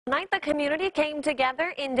Tonight, the community came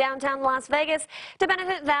together in downtown Las Vegas to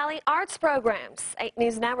benefit Valley Arts programs. 8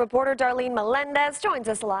 News Now reporter Darlene Melendez joins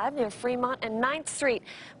us live near Fremont and 9th Street,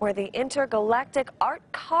 where the Intergalactic Art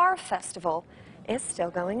Car Festival is still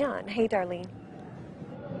going on. Hey, Darlene.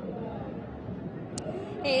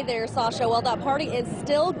 Hey there, Sasha. Well, that party is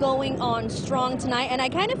still going on strong tonight, and I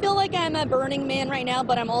kind of feel like I'm at Burning Man right now,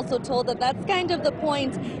 but I'm also told that that's kind of the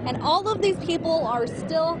point, and all of these people are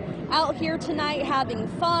still out here tonight having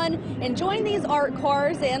fun, enjoying these art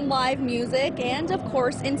cars and live music, and of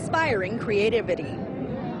course, inspiring creativity.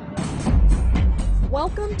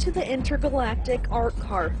 Welcome to the Intergalactic Art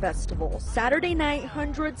Car Festival. Saturday night,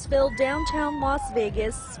 hundreds filled downtown Las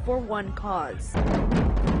Vegas for one cause: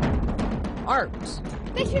 art.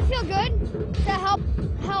 Makes me feel good to help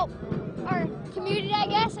our community, I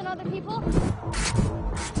guess, and other people.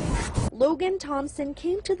 Logan Thompson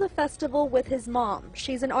came to the festival with his mom.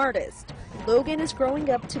 She's an artist. Logan is growing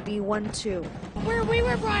up to be one too. Where we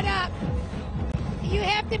were brought up, you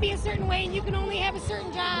have to be a certain way and you can only have a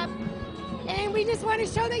certain job. And we just want to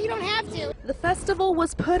show that you don't have to. The festival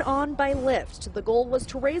was put on by Lyft. The goal was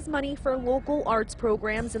to raise money for local arts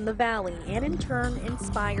programs in the Valley and in turn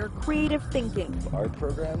inspire creative thinking. Art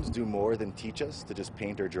programs do more than teach us to just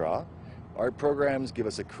paint or draw. Art programs give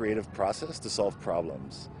us a creative process to solve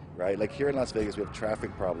problems, right? Like here in Las Vegas, we have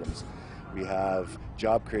traffic problems. We have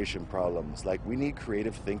job creation problems. Like we need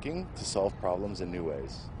creative thinking to solve problems in new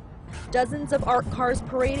ways. Dozens of art cars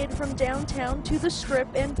paraded from downtown to the Strip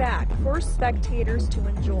and back for spectators to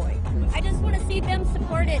enjoy. I just want to see them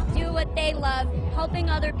support it, do what they love, helping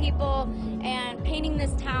other people, and painting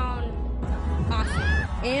this town awesome.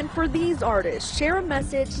 And for these artists, share a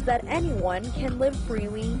message that anyone can live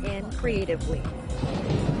freely and creatively.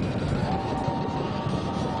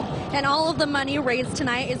 And all of the money raised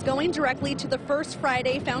tonight is going directly to the First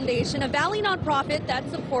Friday Foundation, a Valley nonprofit that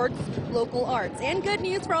supports local arts. And good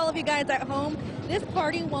news for all of you guys at home, this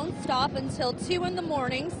party won't stop until 2 in the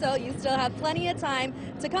morning, so you still have plenty of time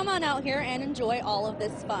to come on out here and enjoy all of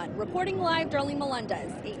this fun. Reporting live, Darlene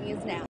Melendez, 8 News Now.